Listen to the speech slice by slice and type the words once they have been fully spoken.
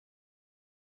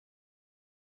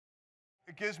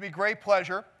It gives me great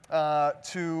pleasure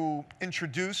to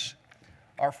introduce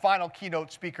our final keynote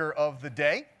speaker of the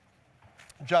day,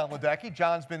 Jon Ledecky.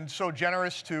 Jon's been so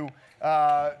generous to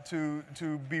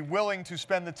be willing to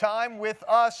spend the time with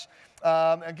us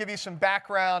and give you some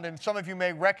background. And some of you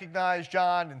may recognize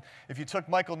Jon, and if you took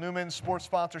Michael Newman's sports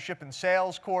sponsorship and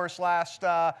sales course last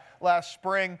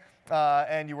spring,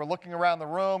 and you were looking around the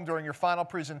room during your final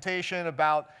presentation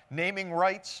about naming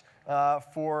rights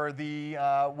for the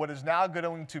what is now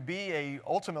going to be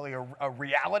ultimately a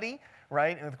reality,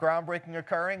 right? With groundbreaking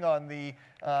occurring on the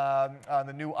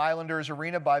new Islanders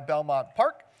arena by Belmont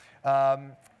Park.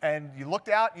 And you looked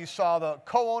out and you saw the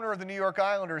co-owner of the New York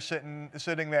Islanders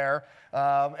sitting there,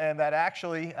 and that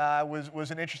actually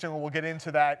was an interesting one. We'll get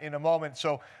into that in a moment.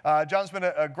 So Jon's been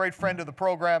a great friend of the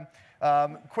program.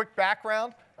 Quick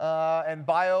background and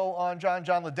bio on Jon.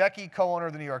 Jon Ledecky, co-owner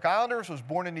of the New York Islanders, was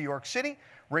born in New York City,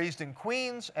 raised in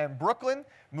Queens and Brooklyn,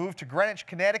 moved to Greenwich,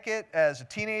 Connecticut as a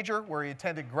teenager, where he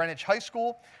attended Greenwich High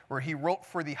School, where he wrote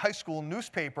for the high school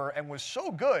newspaper and was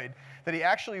so good that he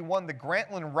actually won the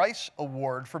Grantland Rice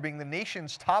Award for being the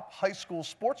nation's top high school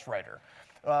sports writer,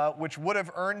 which would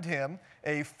have earned him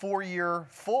a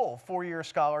full four-year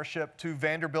scholarship to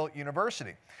Vanderbilt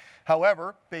University.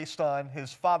 However, based on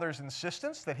his father's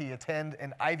insistence that he attend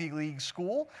an Ivy League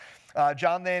school,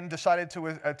 Jon then decided to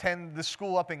attend the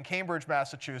school up in Cambridge,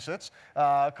 Massachusetts,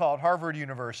 called Harvard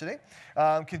University,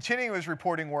 continuing his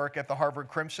reporting work at the Harvard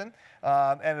Crimson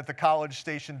and at the college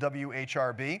station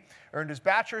WHRB. Earned his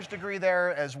bachelor's degree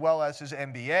there as well as his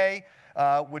MBA,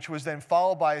 which was then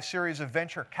followed by a series of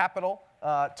venture capital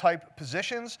type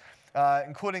positions,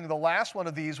 including the last one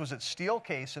of these was at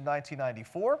Steelcase in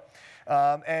 1994,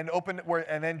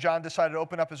 and then Jon decided to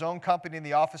open up his own company in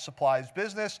the office supplies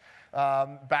business,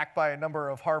 backed by a number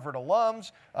of Harvard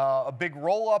alums. A big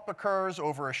roll-up occurs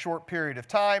over a short period of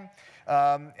time,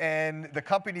 and the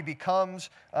company becomes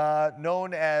is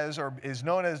known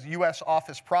as U.S.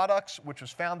 Office Products, which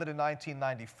was founded in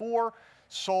 1994,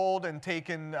 sold and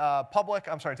taken public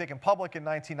in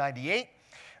 1998.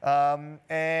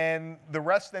 And the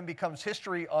rest then becomes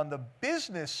history on the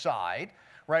business side,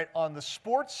 right? On the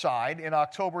sports side, in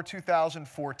October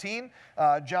 2014,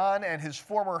 Jon and his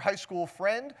former high school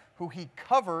friend, who he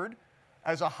covered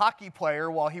as a hockey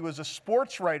player while he was a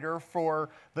sports writer for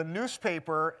the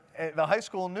newspaper, the high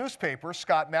school newspaper,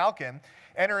 Scott Malkin,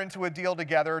 enter into a deal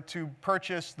together to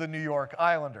purchase the New York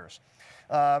Islanders.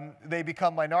 They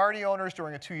become minority owners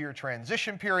during a 2-year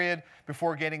transition period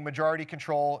before gaining majority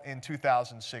control in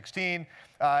 2016.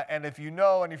 And if you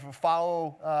know and if you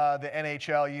follow the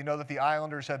NHL, you know that the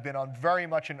Islanders have been on very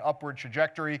much an upward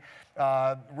trajectory,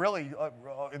 really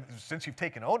since you've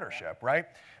taken ownership, right?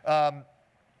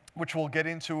 Which we'll get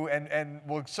into, and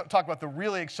we'll talk about the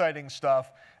really exciting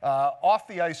stuff off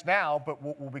the ice now, but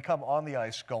will become on the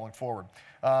ice going forward.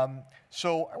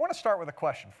 So I want to start with a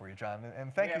question for you, Jon,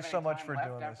 and thank you so much for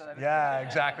doing this. Yeah,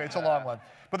 exactly. It's a long one.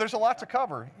 But there's a lot to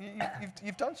cover.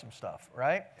 You've done some stuff,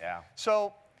 right? Yeah.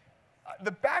 So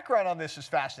the background on this is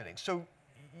fascinating. So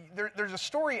there's a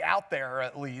story out there,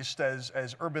 at least,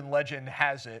 as urban legend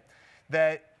has it,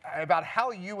 about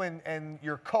how you and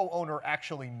your co-owner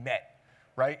actually met.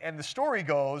 Right? And the story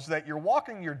goes that you're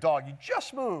walking your dog. You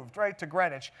just moved, right, to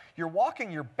Greenwich. You're walking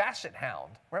your basset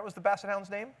hound. Right? What was the basset hound's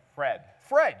name? Fred.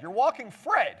 Fred. You're walking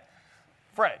Fred.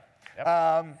 Fred.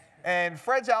 Yep. And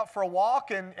Fred's out for a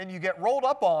walk, and you get rolled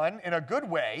up on, in a good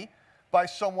way, by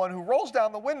someone who rolls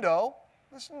down the window.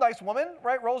 This nice woman,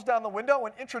 right, rolls down the window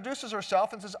and introduces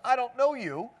herself and says, "I don't know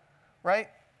you," right?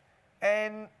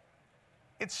 And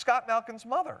it's Scott Malkin's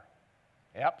mother.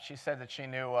 Yep, she said that she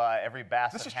knew every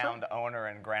basset hound owner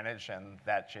in Greenwich and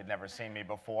that she had never seen me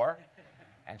before.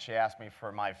 And she asked me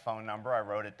for my phone number. I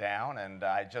wrote it down, and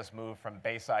I just moved from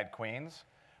Bayside, Queens,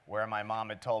 where my mom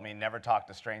had told me never talk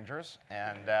to strangers.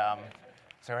 And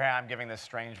so here I'm giving this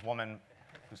strange woman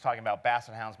who's talking about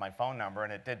basset hounds my phone number,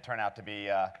 and it did turn out to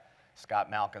be Scott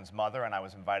Malkin's mother, and I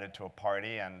was invited to a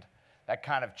party, and that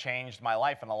kind of changed my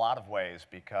life in a lot of ways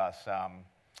because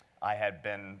I had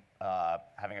been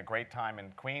having a great time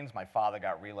in Queens. My father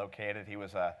got relocated. He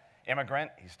was an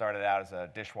immigrant. He started out as a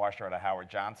dishwasher at a Howard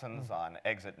Johnson's on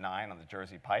Exit 9 on the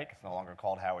Jersey Pike. It's no longer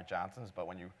called Howard Johnson's, but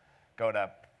when you go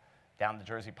down the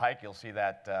Jersey Pike, you'll see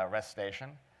that rest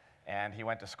station. And he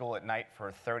went to school at night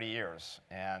for 30 years.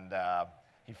 And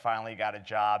he finally got a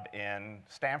job in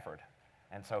Stamford.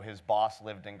 And so his boss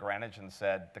lived in Greenwich and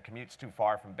said, the commute's too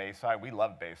far from Bayside. We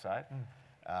love Bayside.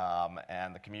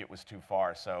 And the commute was too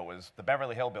far, so it was the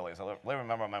Beverly Hillbillies. I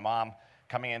remember my mom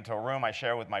coming into a room I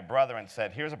shared with my brother and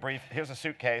said, here's a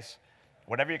suitcase.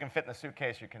 Whatever you can fit in the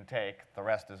suitcase you can take. The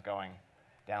rest is going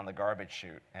down the garbage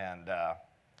chute. And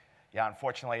Yeah,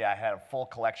 unfortunately, I had a full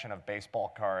collection of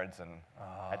baseball cards, and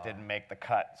that didn't make the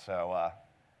cut. So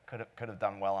could have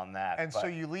done well on that. And so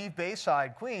you leave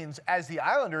Bayside, Queens, as the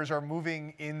Islanders are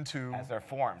moving into as they're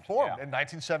formed in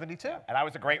 1972. Yeah. And I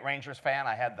was a great Rangers fan.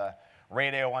 I had the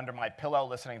radio under my pillow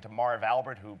listening to Marv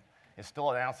Albert, who is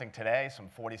still announcing today, some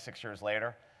 46 years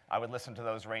later. I would listen to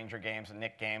those Ranger games and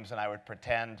Knick games, and I would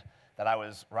pretend that I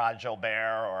was Rod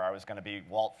Gilbert or I was going to be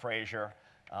Walt Frazier.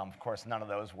 Of course, none of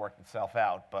those worked itself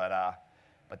out,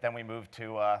 but then we moved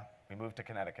to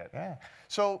Connecticut. Yeah.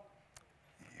 So,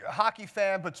 a hockey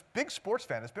fan, but big sports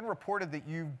fan. It's been reported that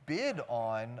you bid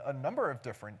on a number of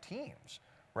different teams,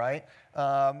 right?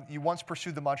 You once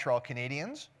pursued the Montreal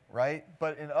Canadiens, right?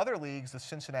 But in other leagues, the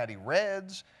Cincinnati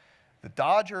Reds, the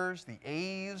Dodgers, the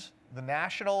A's, the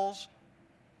Nationals.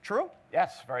 True?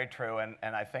 Yes, very true. And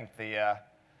I think the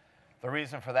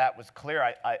reason for that was clear.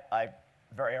 I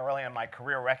very early in my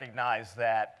career recognized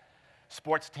that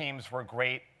sports teams were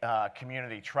great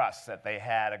community trusts, that they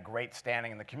had a great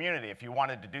standing in the community. If you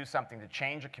wanted to do something to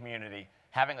change a community,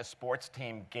 having a sports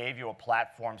team gave you a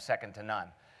platform second to none.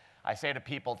 I say to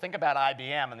people, think about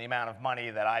IBM and the amount of money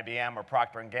that IBM or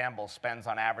Procter & Gamble spends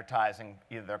on advertising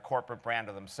either their corporate brand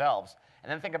or themselves.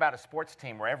 And then think about a sports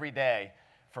team where every day,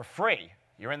 for free,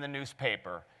 you're in the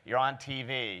newspaper, you're on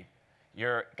TV,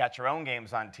 you're got your own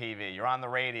games on TV, you're on the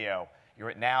radio,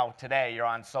 today, you're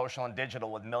on social and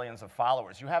digital with millions of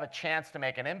followers. You have a chance to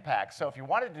make an impact. So if you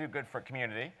wanted to do good for a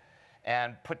community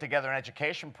and put together an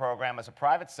education program as a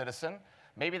private citizen,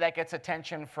 maybe that gets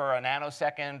attention for a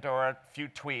nanosecond or a few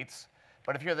tweets.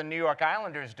 But if you're the New York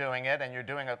Islanders doing it and you're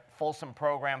doing a fulsome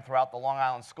program throughout the Long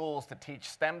Island schools to teach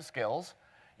STEM skills,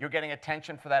 you're getting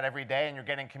attention for that every day and you're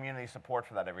getting community support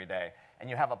for that every day. And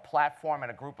you have a platform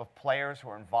and a group of players who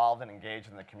are involved and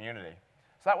engaged in the community.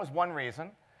 So that was one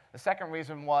reason. The second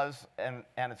reason was, and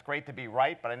it's great to be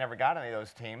right, but I never got any of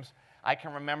those teams. I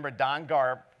can remember Don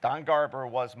Garber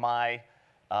was my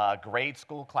grade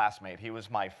school classmate. He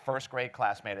was my first grade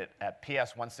classmate at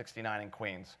PS 169 in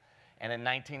Queens. And in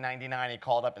 1999, he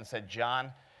called up and said,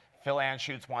 John, Phil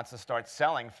Anschutz wants to start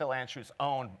selling. Phil Anschutz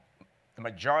owned the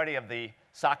majority of the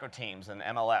soccer teams in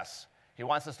MLS. He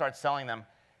wants to start selling them.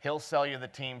 He'll sell you the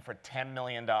team for $10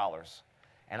 million.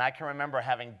 And I can remember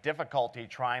having difficulty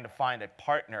trying to find a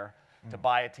partner to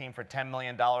buy a team for $10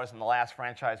 million, and the last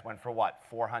franchise went for what,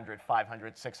 400,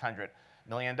 500, 600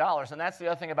 million dollars. And that's the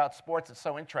other thing about sports that's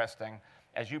so interesting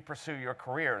as you pursue your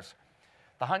careers.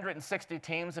 The 160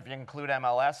 teams, if you include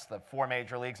MLS, the 4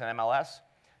 major leagues in MLS,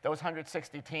 those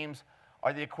 160 teams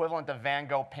are the equivalent of Van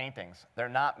Gogh paintings. They're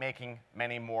not making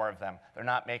many more of them. They're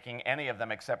not making any of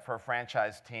them except for a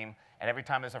franchise team. And every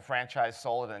time there's a franchise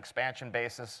sold at an expansion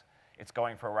basis, it's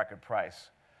going for a record price.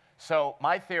 So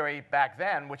my theory back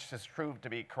then, which has proved to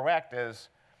be correct, is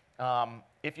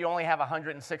if you only have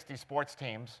 160 sports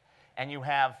teams and you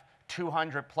have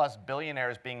 200 plus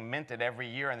billionaires being minted every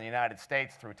year in the United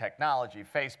States through technology,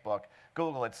 Facebook,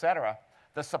 Google, et cetera,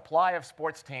 the supply of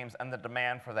sports teams and the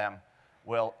demand for them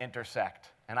will intersect.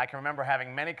 And I can remember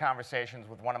having many conversations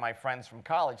with one of my friends from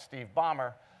college, Steve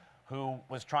Ballmer, who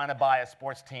was trying to buy a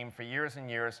sports team for years and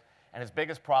years, and his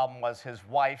biggest problem was his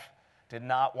wife did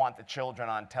not want the children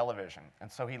on television. And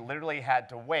so he literally had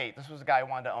to wait. This was a guy who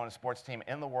wanted to own a sports team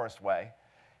in the worst way.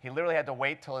 He literally had to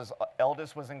wait till his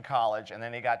eldest was in college, and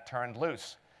then he got turned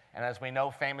loose. And as we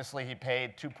know, famously, he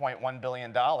paid $2.1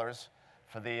 billion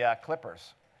for the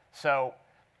Clippers. So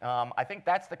I think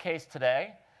that's the case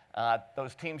today.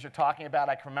 Those teams you're talking about,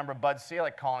 I can remember Bud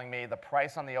Selig calling me. The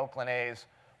price on the Oakland A's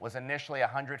was initially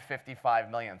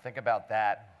 $155 million. Think about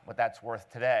that, what that's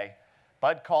worth today.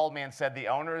 Bud called me and said the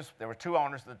owners, there were 2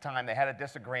 owners at the time, they had a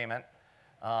disagreement,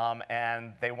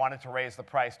 and they wanted to raise the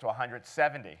price to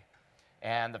 $170.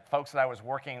 And the folks that I was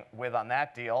working with on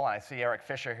that deal, and I see Eric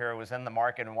Fisher here, who was in the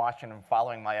market in Washington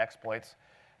following my exploits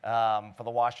for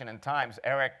the Washington Times.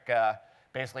 Eric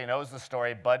basically knows the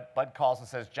story. Bud calls and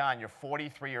says, John, you're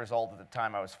 43 years old at the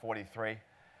time. I was 43.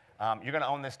 You're going to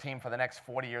own this team for the next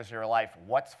 40 years of your life.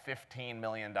 What's $15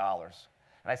 million?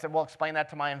 And I said, well, explain that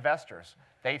to my investors.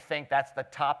 They think that's the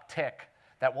top tick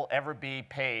that will ever be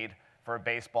paid for a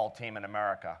baseball team in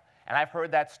America. And I've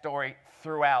heard that story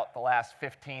throughout the last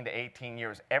 15 to 18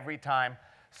 years. Every time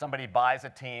somebody buys a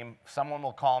team, someone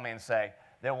will call me and say,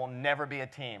 there will never be a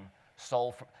team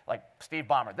sold for, like Steve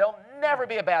Ballmer, there'll never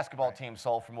be a basketball team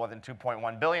sold for more than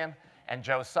 $2.1 billion. And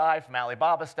Joe Tsai from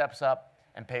Alibaba steps up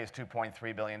and pays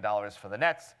 $2.3 billion for the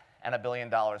Nets and $1 billion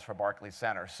for Barclays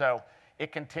Center. So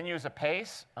it continues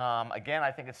apace. Again,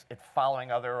 I think it's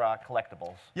following other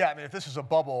collectibles. Yeah, I mean, if this is a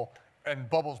bubble, and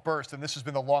bubbles burst, and this has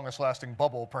been the longest-lasting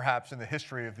bubble, perhaps, in the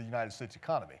history of the United States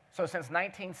economy. So since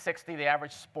 1960, the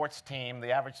average sports team,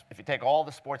 if you take all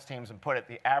the sports teams and put it,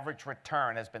 the average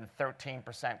return has been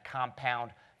 13%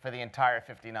 compound for the entire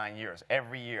 59 years.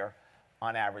 Every year,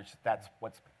 on average, that's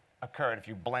what's occurred if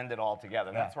you blend it all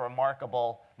together. That's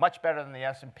remarkable, much better than the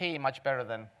S&P, much better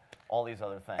than all these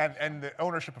other things. And the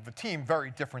ownership of a team,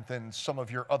 very different than some of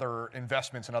your other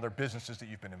investments and other businesses that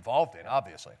you've been involved in,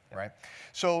 obviously, right?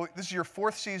 So this is your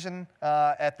 4th season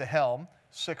at the helm,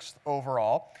 6th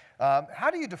overall. How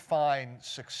do you define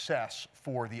success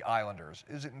for the Islanders?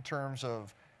 Is it in terms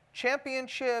of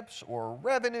championships or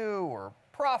revenue or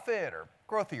profit or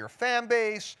growth of your fan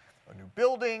base, a new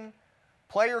building,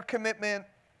 player commitment,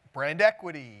 brand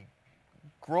equity,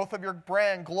 growth of your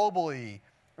brand globally,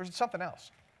 or is it something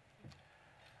else?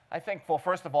 I think, well,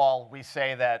 first of all, we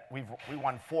say that we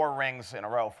won 4 rings in a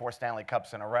row, 4 Stanley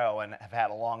Cups in a row, and have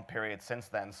had a long period since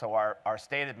then. So our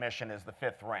stated mission is the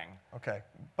 5th ring. Okay.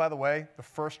 By the way, the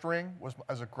first ring was,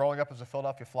 growing up as a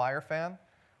Philadelphia Flyer fan,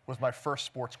 was my first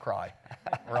sports cry,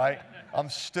 right? I'm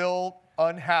still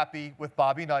unhappy with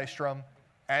Bobby Nystrom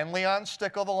and Leon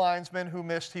Stickle, the linesman, who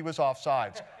missed. He was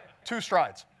offsides. 2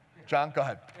 strides. John, go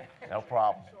ahead. No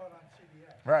problem.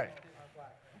 Right.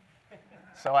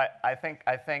 So I think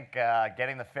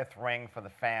getting the 5th ring for the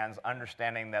fans,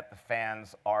 understanding that the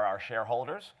fans are our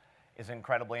shareholders, is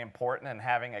incredibly important, and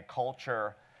having a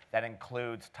culture that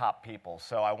includes top people.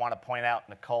 So I want to point out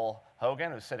Nicole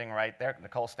Hogan, who's sitting right there.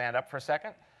 Nicole, stand up for a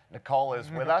second. Nicole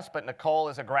is with us, but Nicole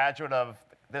is a graduate of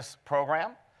this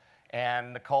program,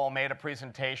 and Nicole made a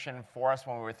presentation for us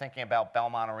when we were thinking about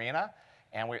Belmont Arena,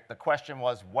 and the question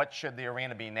was, what should the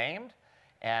arena be named?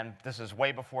 And this is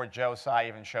way before Joe Tsai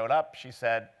even showed up. She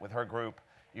said, with her group,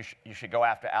 you should go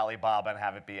after Alibaba and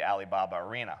have it be Alibaba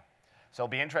Arena. So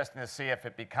it'll be interesting to see if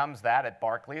it becomes that at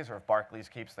Barclays, or if Barclays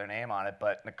keeps their name on it.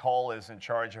 But Nicole is in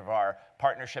charge of our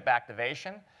partnership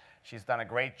activation. She's done a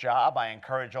great job. I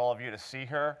encourage all of you to see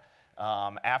her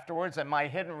afterwards. And my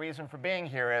hidden reason for being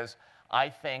here is I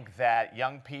think that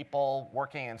young people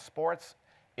working in sports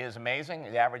is amazing.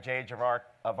 The average age of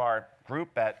our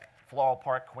group at Floral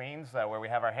Park, Queens, where we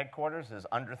have our headquarters, is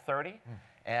under 30.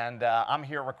 And I'm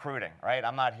here recruiting, right?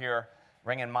 I'm not here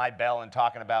ringing my bell and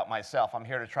talking about myself. I'm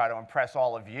here to try to impress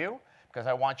all of you, because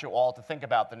I want you all to think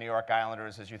about the New York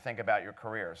Islanders as you think about your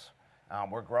careers.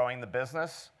 We're growing the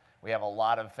business. We have a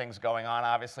lot of things going on,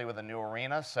 obviously, with a new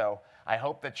arena. So I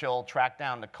hope that you'll track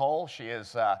down Nicole. She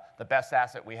is the best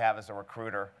asset we have as a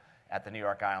recruiter at the New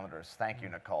York Islanders. Thank you,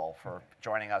 Nicole, for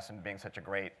joining us and being such a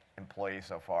great employee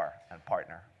so far and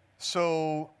partner.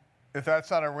 So if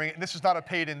that's not a ring, this is not a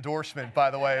paid endorsement,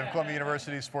 by the way, of Columbia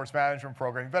University's sports management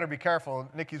program. You better be careful.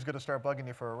 Nikki's going to start bugging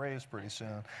you for a raise pretty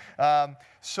soon.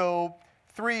 So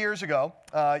 3 years ago,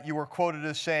 you were quoted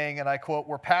as saying, and I quote,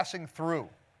 "We're passing through.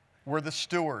 We're the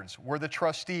stewards. We're the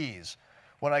trustees.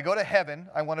 When I go to heaven,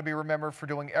 I want to be remembered for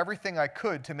doing everything I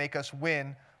could to make us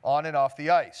win on and off the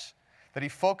ice." That he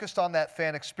focused on that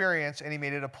fan experience, and he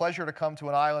made it a pleasure to come to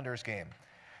an Islanders game.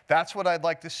 That's what I'd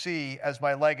like to see as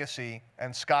my legacy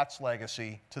and Scott's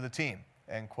legacy to the team,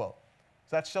 end quote.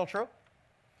 Is that still true?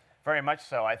 Very much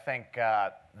so. I think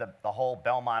the whole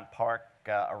Belmont Park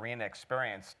arena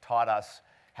experience taught us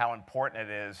how important it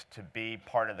is to be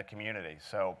part of the community.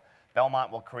 So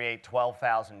Belmont will create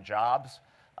 12,000 jobs,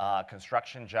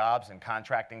 construction jobs and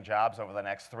contracting jobs over the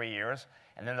next 3 years.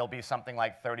 And then there'll be something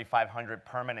like 3,500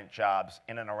 permanent jobs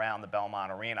in and around the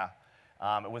Belmont Arena.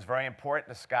 It was very important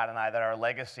to Scott and I that our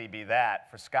legacy be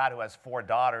that. For Scott, who has 4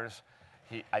 daughters,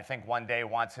 he, I think one day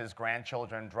wants his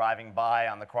grandchildren driving by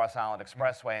on the Cross Island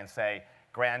Expressway and say,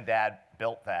 "Granddad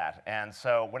built that." And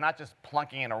so we're not just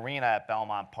plunking an arena at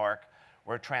Belmont Park.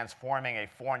 We're transforming a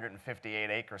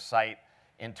 458-acre site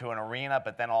into an arena,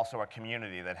 but then also a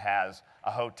community that has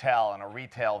a hotel and a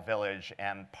retail village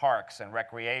and parks and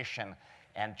recreation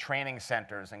and training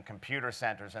centers and computer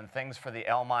centers and things for the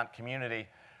Elmont community,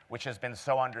 which has been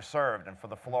so underserved, and for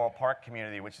the Floral Park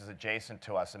community, which is adjacent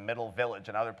to us, and Middle Village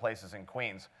and other places in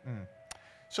Queens.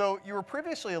 So you were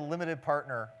previously a limited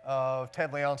partner of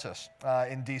Ted Leonsis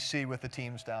in D.C. with the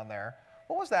teams down there.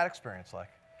 What was that experience like?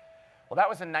 Well, that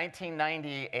was in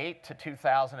 1998 to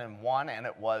 2001, and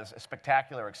it was a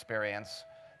spectacular experience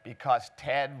because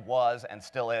Ted was, and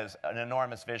still is, an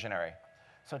enormous visionary.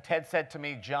 So Ted said to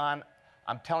me, "John,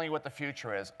 I'm telling you what the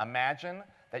future is. Imagine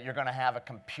that you're going to have a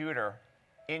computer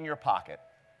in your pocket."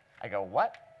 I go,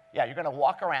 "What?" "Yeah, you're going to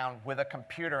walk around with a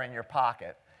computer in your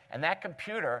pocket, and that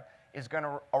computer is going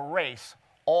to erase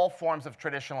all forms of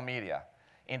traditional media.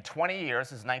 In 20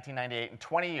 years, this is 1998, in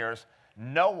 20 years,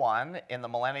 no one in the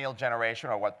millennial generation,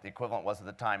 or what the equivalent was at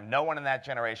the time, no one in that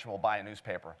generation will buy a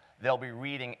newspaper. They'll be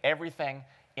reading everything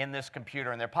in this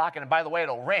computer in their pocket. And by the way,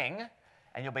 it'll ring,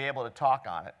 and you'll be able to talk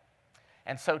on it.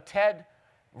 And so Ted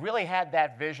really had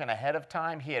that vision ahead of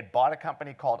time. He had bought a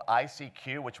company called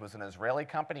ICQ, which was an Israeli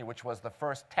company, which was the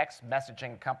first text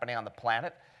messaging company on the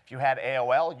planet. If you had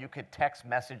AOL, you could text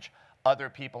message other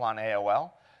people on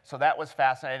AOL. So that was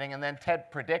fascinating. And then Ted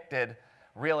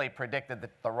really predicted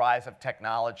the rise of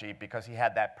technology because he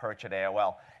had that perch at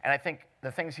AOL. And I think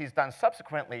the things he's done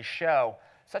subsequently show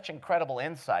such incredible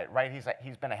insight, right?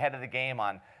 He's been ahead of the game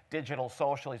on digital,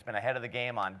 social. He's been ahead of the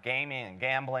game on gaming and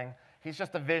gambling. He's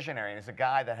just a visionary. He's a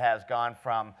guy that has gone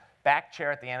from back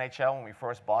chair at the NHL when we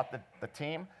first bought the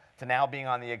team to now being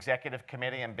on the executive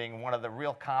committee and being one of the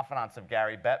real confidants of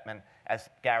Gary Bettman as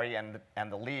Gary and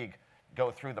the league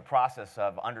go through the process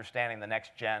of understanding the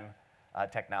next gen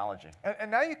technology.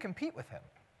 And now you compete with him,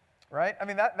 right? I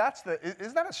mean,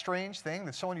 isn't that a strange thing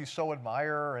that someone you so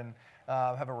admire and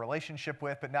have a relationship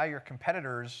with, but now your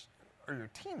competitors, or your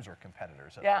teams are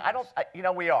competitors?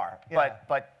 Yeah, we are, yeah.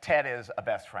 but Ted is a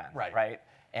best friend, right?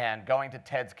 And going to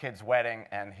Ted's kid's wedding,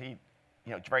 and he,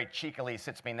 very cheekily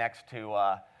sits me next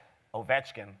to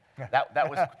Ovechkin.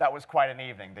 That was quite an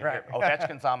evening. Right.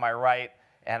 Ovechkin's on my right,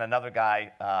 and another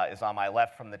guy is on my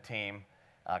left from the team,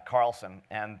 Carlson,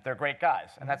 and they're great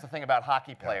guys. And that's the thing about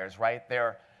hockey players, right?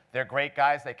 They're great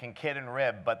guys. They can kid and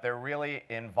rib, but they're really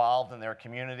involved in their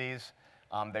communities.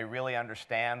 They really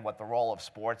understand what the role of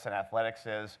sports and athletics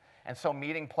is. And so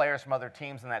meeting players from other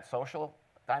teams in that social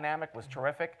dynamic was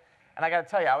terrific. And I got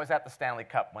to tell you, I was at the Stanley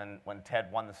Cup when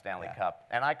Ted won the Stanley Cup,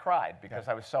 and I cried because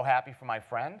I was so happy for my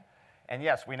friend. And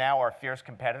yes, we now are fierce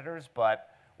competitors, but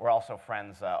we're also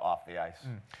friends off the ice.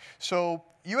 So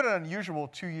you had an unusual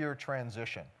 2-year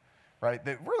transition, right?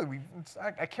 That really,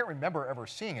 I can't remember ever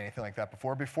seeing anything like that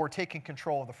before taking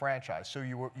control of the franchise. So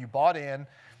you bought in,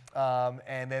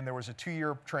 and then there was a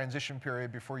 2-year transition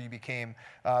period before you became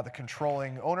the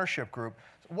controlling ownership group.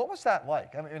 What was that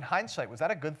like? I mean, in hindsight, was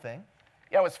that a good thing?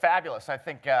 Yeah, it was fabulous. I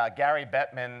think Gary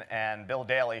Bettman and Bill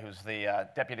Daly, who's the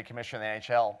deputy commissioner of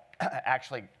the NHL,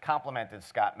 actually complimented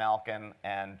Scott Malkin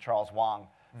and Charles Wang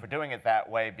for doing it that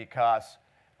way because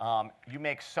you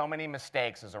make so many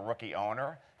mistakes as a rookie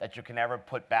owner that you can never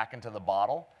put back into the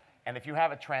bottle. And if you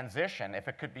have a transition, if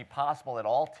it could be possible that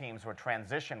all teams would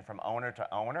transition from owner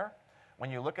to owner,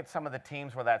 when you look at some of the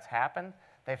teams where that's happened,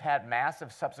 they've had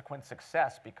massive subsequent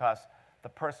success because the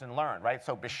person learned, right?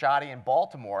 So Bisciotti in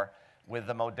Baltimore, with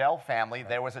the Modell family,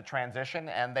 there was a transition,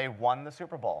 and they won the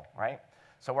Super Bowl, right?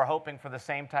 So we're hoping for the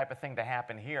same type of thing to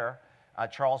happen here.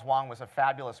 Charles Wang was a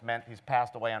fabulous mentor. He's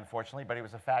passed away, unfortunately, but he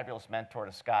was a fabulous mentor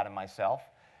to Scott and myself,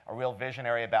 a real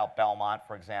visionary about Belmont,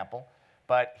 for example.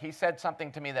 But he said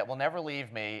something to me that will never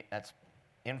leave me, that's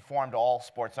informed all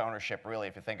sports ownership, really,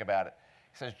 if you think about it.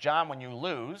 He says, John, when you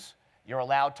lose, you're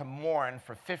allowed to mourn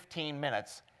for 15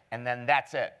 minutes, and then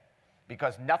that's it.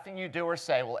 Because nothing you do or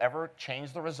say will ever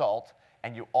change the result,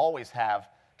 and you always have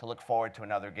to look forward to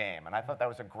another game. And I thought that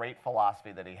was a great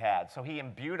philosophy that he had. So he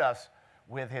imbued us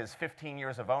with his 15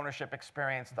 years of ownership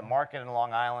experience, the market in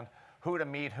Long Island, who to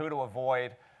meet, who to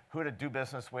avoid, who to do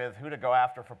business with, who to go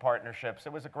after for partnerships.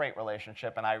 It was a great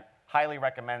relationship, and I highly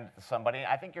recommend it to somebody.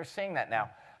 I think you're seeing that now.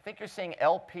 I think you're seeing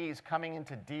LPs coming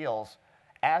into deals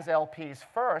as LPs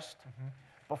first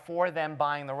before them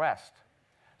buying the rest.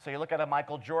 So you look at a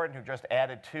Michael Jordan who just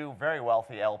added 2 very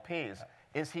wealthy LPs.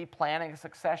 Is he planning a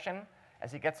succession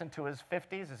as he gets into his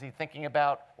 50s? Is he thinking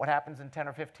about what happens in 10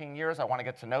 or 15 years? I want to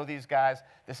get to know these guys.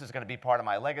 This is going to be part of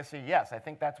my legacy. Yes, I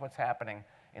think that's what's happening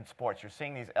in sports. You're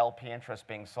seeing these LP interests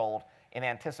being sold in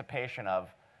anticipation of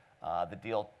the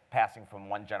deal passing from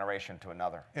one generation to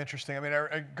another. Interesting. I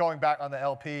mean, going back on the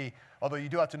LP, although you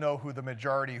do have to know who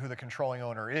the controlling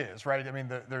owner is, right? I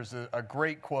mean, there's a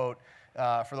great quote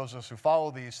for those of us who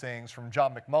follow these things from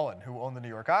John McMullen, who owned the New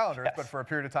York Islanders, but for a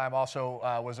period of time also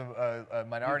was a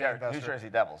minority investor. New Jersey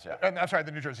Devils, yeah. I'm sorry,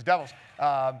 the New Jersey Devils.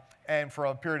 And for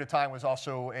a period of time was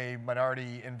also a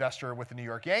minority investor with the New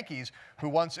York Yankees, who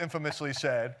once infamously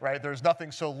said, right, there's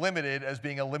nothing so limited as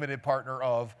being a limited partner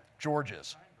of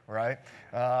George's, right?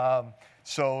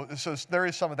 So there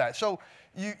is some of that. So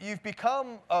you've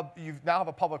now have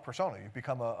a public persona. You've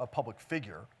become a public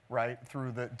figure, right,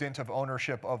 through the dint of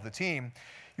ownership of the team.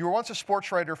 You were once a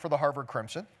sports writer for the Harvard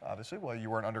Crimson, obviously, while you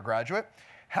were an undergraduate.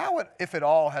 How, if at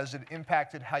all, has it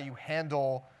impacted how you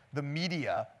handle the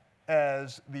media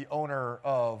as the owner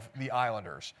of the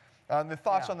Islanders? The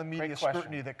thoughts on the media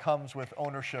scrutiny that comes with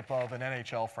ownership of an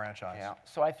NHL franchise. Yeah.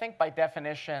 So I think by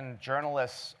definition,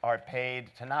 journalists are paid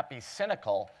to not be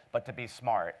cynical, but to be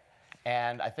smart.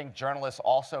 And I think journalists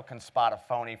also can spot a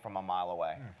phony from a mile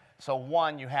away. So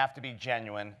one, you have to be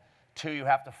genuine. Two, you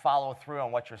have to follow through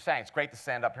on what you're saying. It's great to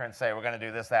stand up here and say, we're going to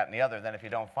do this, that, and the other. Then if you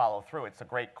don't follow through, it's a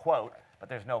great quote, but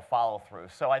there's no follow through.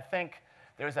 So I think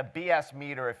there's a BS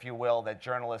meter, if you will, that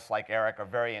journalists like Eric are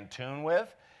very in tune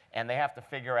with, and they have to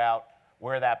figure out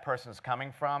where that person's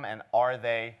coming from, and are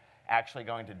they actually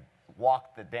going to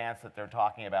walk the dance that they're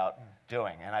talking about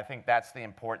doing. And I think that's the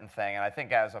important thing. And I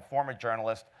think as a former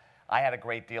journalist, I had a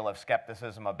great deal of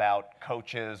skepticism about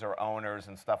coaches or owners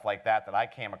and stuff like that that I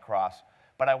came across,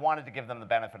 but I wanted to give them the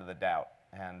benefit of the doubt,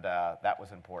 and that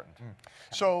was important.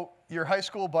 So your high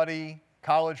school buddy,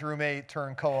 college roommate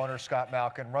turned co-owner, Scott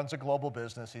Malkin, runs a global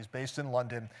business. He's based in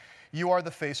London. You are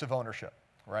the face of ownership,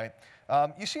 right?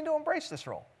 You seem to embrace this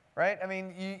role, right? I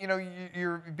mean,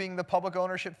 you're being the public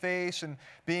ownership face and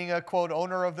being a, quote,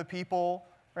 owner of the people,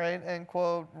 right? And,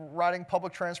 quote, riding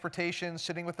public transportation,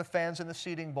 sitting with the fans in the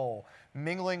seating bowl,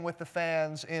 mingling with the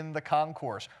fans in the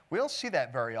concourse. We don't see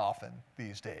that very often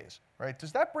these days, right?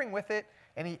 Does that bring with it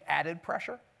any added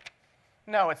pressure?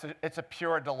 No, it's a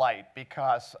pure delight,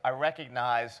 because I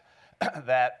recognize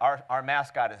that our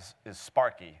mascot is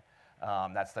Sparky.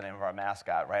 That's the name of our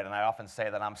mascot, right? And I often say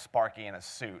that I'm Sparky in a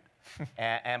suit.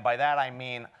 and by that I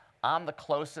mean I'm the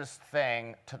closest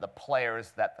thing to the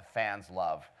players that the fans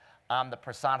love. I'm the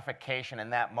personification in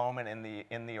that moment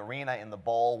in the arena, in the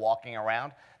bowl, walking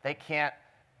around. They can't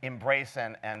embrace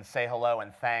and say hello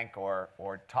and thank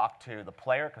or talk to the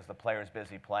player, because the player's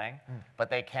busy playing, but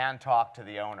they can talk to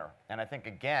the owner. And I think,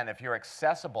 again, if you're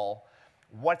accessible,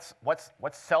 what's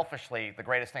selfishly the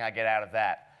greatest thing I get out of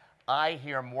that? I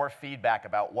hear more feedback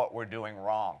about what we're doing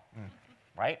wrong,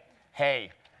 right?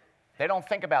 Hey, they don't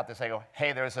think about this. They go,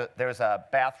 hey, there's a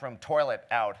bathroom toilet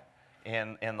out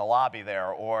in the lobby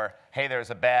there, or hey,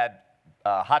 there's a bad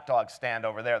hot dog stand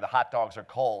over there. The hot dogs are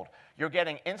cold. You're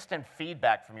getting instant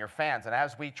feedback from your fans, and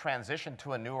as we transition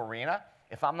to a new arena,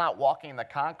 if I'm not walking the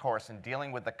concourse and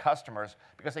dealing with the customers,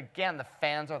 because again, the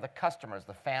fans are the customers.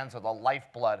 The fans are the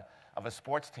lifeblood of a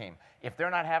sports team. If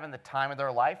they're not having the time of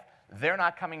their life, they're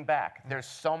not coming back. There's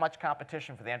so much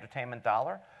competition for the entertainment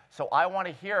dollar. So I want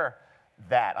to hear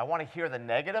that. I want to hear the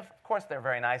negative. Of course, they're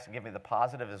very nice and give me the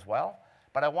positive as well,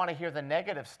 but I want to hear the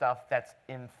negative stuff that's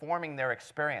informing their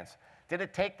experience. Did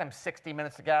it take them 60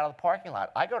 minutes to get out of the parking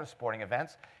lot? I go to sporting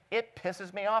events. It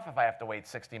pisses me off if I have to wait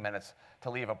 60 minutes to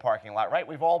leave a parking lot, right?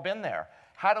 We've all been there.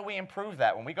 How do we improve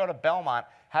that? When we go to Belmont,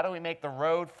 how do we make the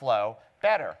road flow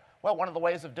better? Well, one of the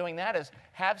ways of doing that is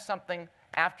have something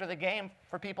after the game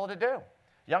for people to do.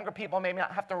 Younger people may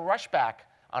not have to rush back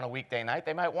on a weekday night.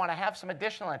 They might want to have some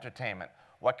additional entertainment.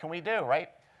 What can we do, right?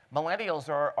 Millennials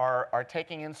are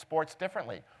taking in sports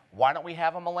differently. Why don't we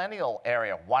have a millennial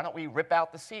area? Why don't we rip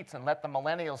out the seats and let the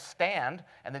millennials stand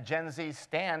and the Gen Zs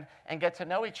stand and get to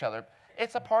know each other?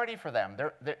 It's a party for them.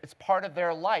 It's part of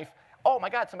their life. Oh my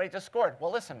God, somebody just scored.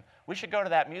 Well, listen, we should go to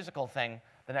that musical thing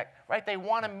the next, right? They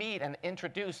want to meet and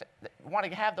introduce, want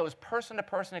to have those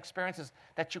person-to-person experiences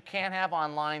that you can't have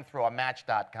online through a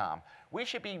Match.com. We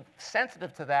should be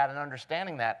sensitive to that and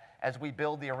understanding that as we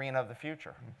build the arena of the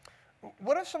future.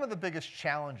 What have some of the biggest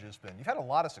challenges been? You've had a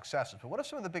lot of successes, but what have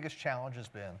some of the biggest challenges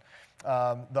been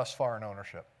thus far in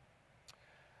ownership?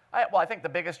 Well, I think the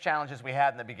biggest challenges we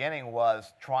had in the beginning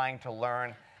was trying to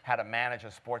learn how to manage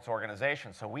a sports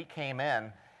organization. So we came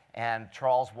in, and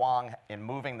Charles Wong, in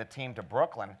moving the team to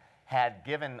Brooklyn, had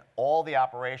given all the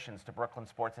operations to Brooklyn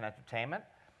Sports and Entertainment.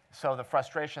 So the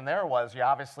frustration there was you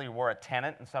obviously were a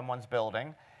tenant in someone's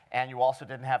building, and you also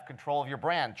didn't have control of your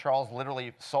brand. Charles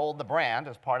literally sold the brand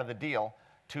as part of the deal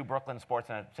to Brooklyn Sports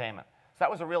and Entertainment. So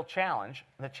that was a real challenge.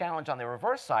 And the challenge on the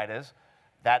reverse side is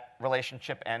that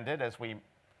relationship ended as we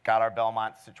got our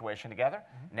Belmont situation together.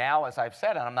 Now, as I've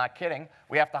said, and I'm not kidding,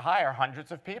 we have to hire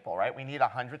hundreds of people, right? We need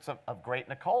hundreds of great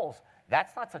Nicoles.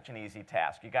 That's not such an easy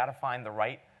task. You got to find the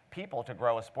right people to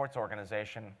grow a sports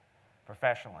organization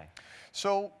professionally.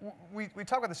 So we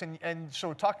talk about this, and so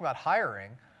we're talking about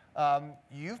hiring.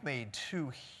 You've made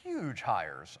two huge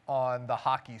hires on the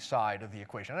hockey side of the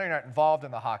equation. I know you're not involved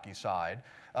in the hockey side.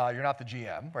 You're not the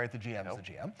GM, right? The GM is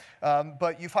the GM.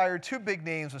 But you've hired two big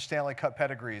names with Stanley Cup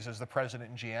pedigrees as the president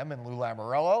and GM in Lou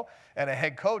Lamoriello, and a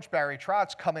head coach, Barry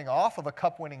Trotz, coming off of a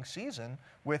cup-winning season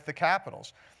with the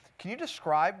Capitals. Can you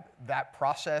describe that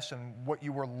process and what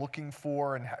you were looking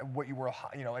for and what you were,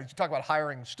 you know, as you talk about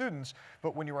hiring students,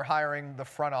 but when you were hiring the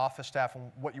front office staff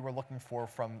and what you were looking for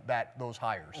from those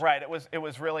hires? Right. It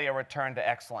was really a return to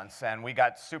excellence, and we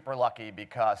got super lucky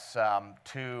because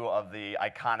two of the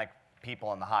iconic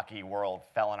people in the hockey world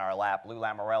fell in our lap. Lou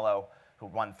Lamoriello, who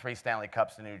won 3 Stanley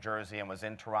Cups in New Jersey and was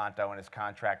in Toronto, and his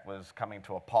contract was coming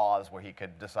to a pause where he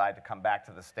could decide to come back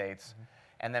to the States.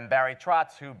 And then Barry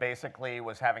Trotz, who basically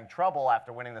was having trouble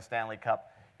after winning the Stanley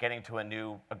Cup, getting to a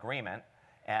new agreement.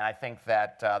 And I think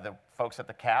that the folks at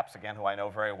the Caps, again, who I know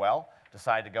very well,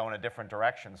 decided to go in a different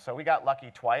direction. So we got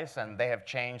lucky twice, and they have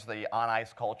changed the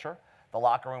on-ice culture. The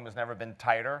locker room has never been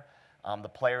tighter. The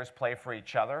players play for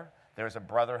each other. There's a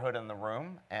brotherhood in the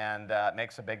room, and it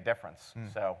makes a big difference.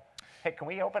 So, hey, can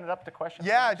we open it up to questions?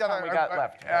 Yeah, we got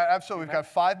left. Absolutely. We've got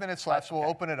 5 minutes left, so we'll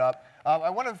open it up. I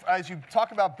want to, as you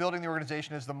talk about building the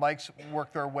organization, as the mics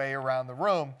work their way around the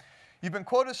room, you've been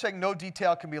quoted as saying no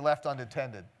detail can be left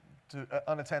unattended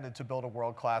to build a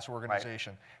world-class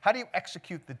organization. Right. How do you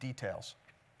execute the details?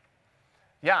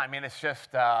 Yeah, I mean, it's just,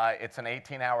 it's an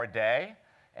 18-hour day.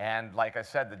 And like I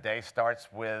said, the day starts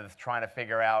with trying to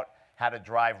figure out how to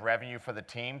drive revenue for the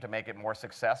team to make it more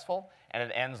successful. And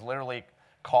it ends literally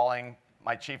calling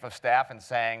my chief of staff and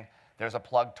saying, there's a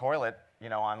plugged toilet,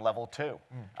 on level 2.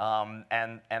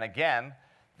 And again,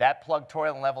 that plugged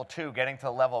toilet in level 2, getting to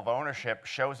the level of ownership,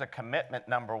 shows a commitment,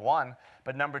 number 1.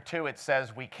 But number 2, it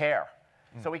says we care.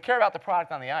 So we care about the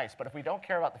product on the ice. But if we don't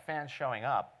care about the fans showing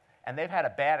up, and they've had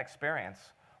a bad experience,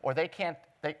 or they can't,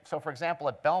 so for example,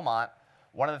 at Belmont,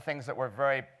 one of the things that we're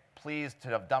very pleased to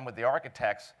have done with the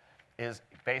architects is,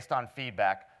 based on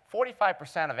feedback,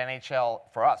 45% of NHL,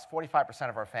 for us, 45%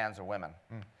 of our fans are women.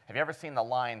 Have you ever seen the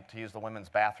line to use the women's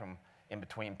bathroom in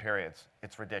between periods?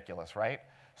 It's ridiculous, right?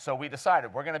 So we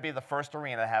decided we're going to be the first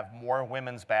arena to have more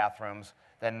women's bathrooms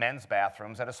than men's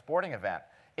bathrooms at a sporting event.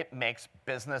 It makes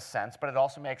business sense, but it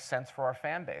also makes sense for our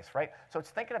fan base, right? So it's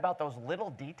thinking about those little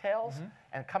details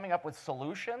and coming up with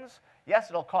solutions. Yes,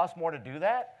 it'll cost more to do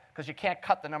that, because you can't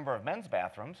cut the number of men's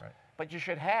bathrooms, but you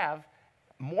should have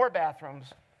more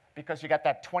bathrooms because you got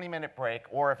that 20-minute break,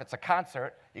 or if it's a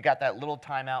concert, you got that little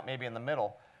timeout maybe in the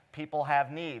middle. People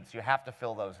have needs. You have to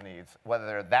fill those needs, whether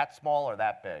they're that small or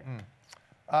that big.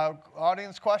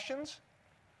 Audience questions?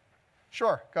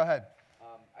 Sure, go ahead.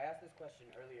 I asked this question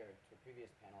earlier to a previous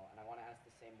panel, and I want to ask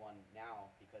the same one now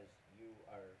because you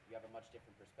have a much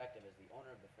different perspective as the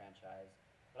owner of the franchise,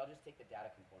 but I'll just take the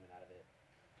data component out of it.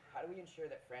 How do we ensure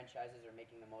that franchises are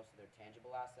making the most of their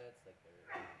tangible assets, like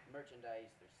their merchandise,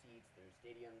 their seats, their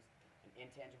stadiums, and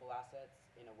intangible assets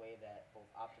in a way that both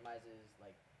optimizes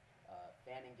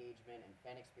fan engagement and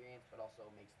fan experience, but also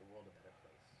makes the world a better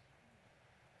place?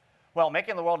 Well,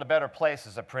 making the world a better place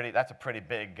is that's a pretty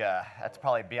big, that's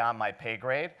probably beyond my pay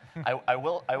grade. I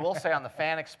will say on the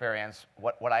fan experience,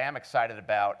 what I am excited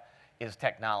about is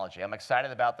technology. I'm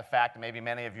excited about the fact, and maybe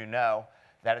many of you know,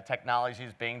 that a technology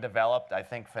is being developed. I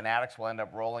think Fanatics will end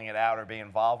up rolling it out or be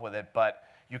involved with it. But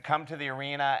you come to the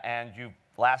arena, and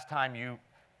last time you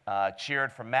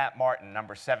cheered for Matt Martin,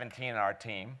 number 17 in our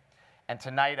team. And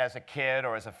tonight, as a kid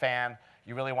or as a fan,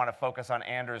 you really want to focus on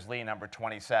Anders Lee, number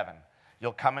 27.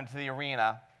 You'll come into the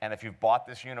arena, and if you've bought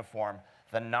this uniform,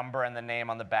 the number and the name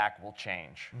on the back will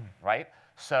change, right?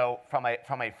 So from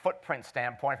a footprint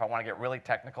standpoint, if I want to get really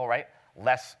technical, right,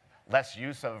 less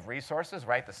use of resources,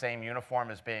 right? The same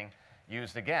uniform is being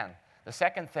used again. The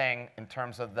second thing in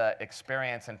terms of the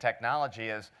experience and technology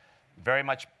is very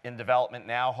much in development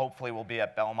now, hopefully will be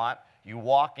at Belmont. You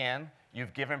walk in,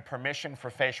 you've given permission for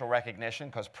facial recognition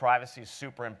because privacy is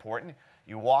super important.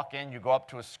 You walk in, you go up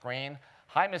to a screen.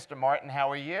 Hi, Mr. Martin, how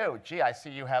are you? Gee, I see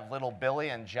you have little Billy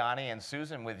and Johnny and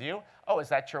Susan with you. Oh, is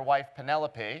that your wife,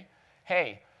 Penelope?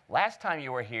 Hey, last time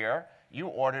you were here, you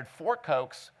ordered 4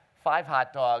 Cokes, 5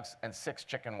 hot dogs, and 6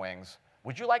 chicken wings.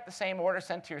 Would you like the same order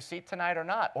sent to your seat tonight or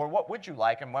not? Or what would you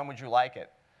like, and when would you like it?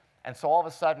 And so all of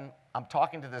a sudden, I'm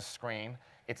talking to this screen.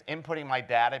 It's inputting my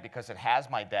data because it has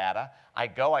my data.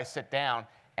 I sit down,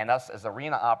 and us as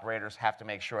arena operators have to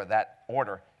make sure that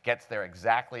order gets there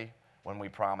exactly when we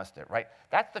promised it, right?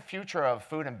 That's the future of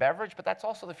food and beverage, but that's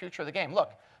also the future of the game.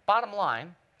 Look, bottom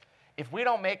line, if we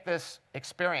don't make this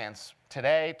experience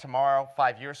today, tomorrow,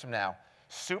 5 years from now,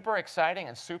 super exciting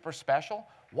and super special,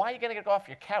 why are you going to get off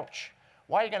your couch?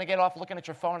 Why are you going to get off looking at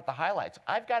your phone at the highlights?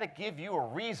 I've got to give you a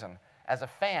reason as a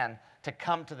fan to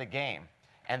come to the game.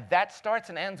 And that starts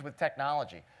and ends with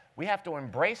technology. We have to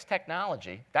embrace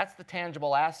technology. That's the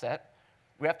tangible asset.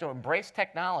 We have to embrace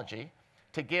technology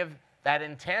to give that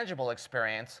intangible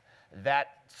experience,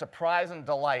 that surprise and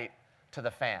delight to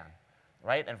the fan,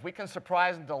 right? And if we can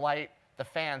surprise and delight the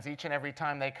fans each and every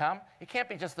time they come, it can't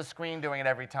be just the screen doing it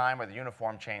every time or the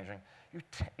uniform changing.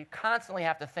 You constantly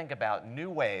have to think about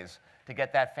new ways to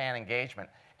get that fan engagement.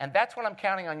 And that's what I'm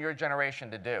counting on your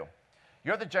generation to do.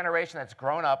 You're the generation that's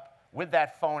grown up with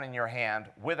that phone in your hand,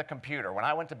 with a computer. When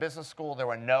I went to business school, there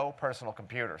were no personal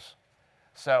computers.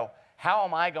 So how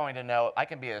am I going to know? I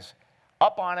can be as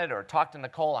up on it or talked to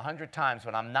Nicole 100 times,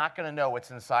 but I'm not going to know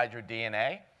what's inside your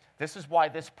DNA. This is why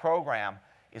this program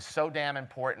is so damn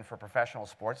important for professional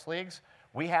sports leagues.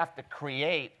 We have to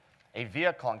create a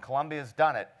vehicle, and Columbia's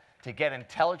done it, to get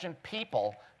intelligent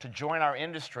people to join our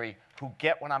industry who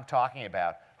get what I'm talking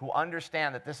about, who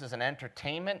understand that this is an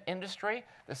entertainment industry,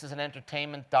 this is an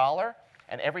entertainment dollar,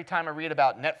 and every time I read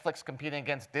about Netflix competing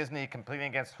against Disney, competing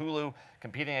against Hulu,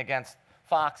 competing against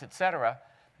Fox, etc.,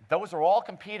 those are all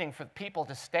competing for people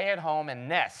to stay at home and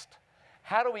nest.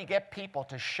 How do we get people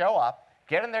to show up,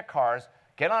 get in their cars,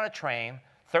 get on a train,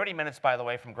 30 minutes, by the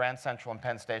way, from Grand Central and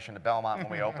Penn Station to Belmont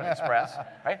when we open Express,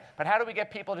 right? But how do we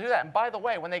get people to do that? And by the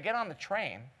way, when they get on the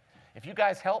train, if you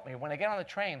guys help me, when they get on the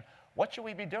train, what should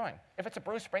we be doing? If it's a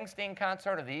Bruce Springsteen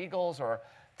concert or the Eagles or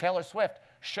Taylor Swift,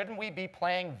 shouldn't we be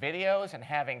playing videos and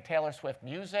having Taylor Swift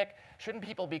music? Shouldn't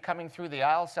people be coming through the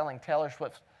aisle selling Taylor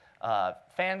Swift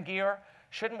fan gear?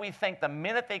 Shouldn't we think the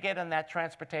minute they get in that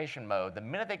transportation mode, the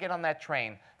minute they get on that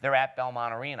train, they're at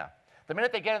Belmont Arena? The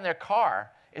minute they get in their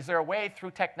car, is there a way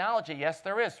through technology? Yes,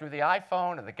 there is. Through the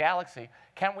iPhone or the Galaxy,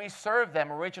 can we serve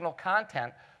them original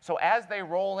content so as they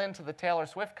roll into the Taylor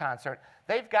Swift concert,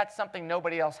 they've got something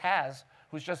nobody else has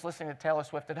who's just listening to Taylor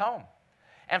Swift at home?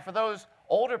 And for those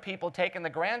older people taking the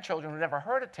grandchildren who've never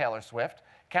heard of Taylor Swift,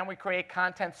 can we create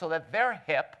content so that they're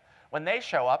hip when they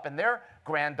show up and their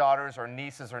granddaughters or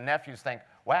nieces or nephews think,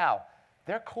 wow,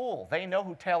 they're cool. They know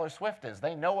who Taylor Swift is.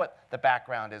 They know what the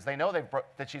background is. They know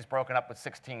that she's broken up with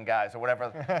 16 guys or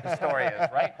whatever the story is,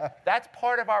 right? That's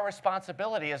part of our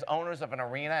responsibility as owners of an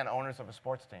arena and owners of a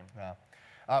sports team.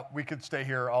 Yeah. We could stay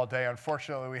here all day.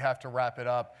 Unfortunately, we have to wrap it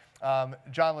up.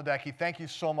 Jon Ledecky, thank you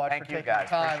so much for taking the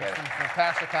time. It's been a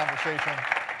fantastic conversation.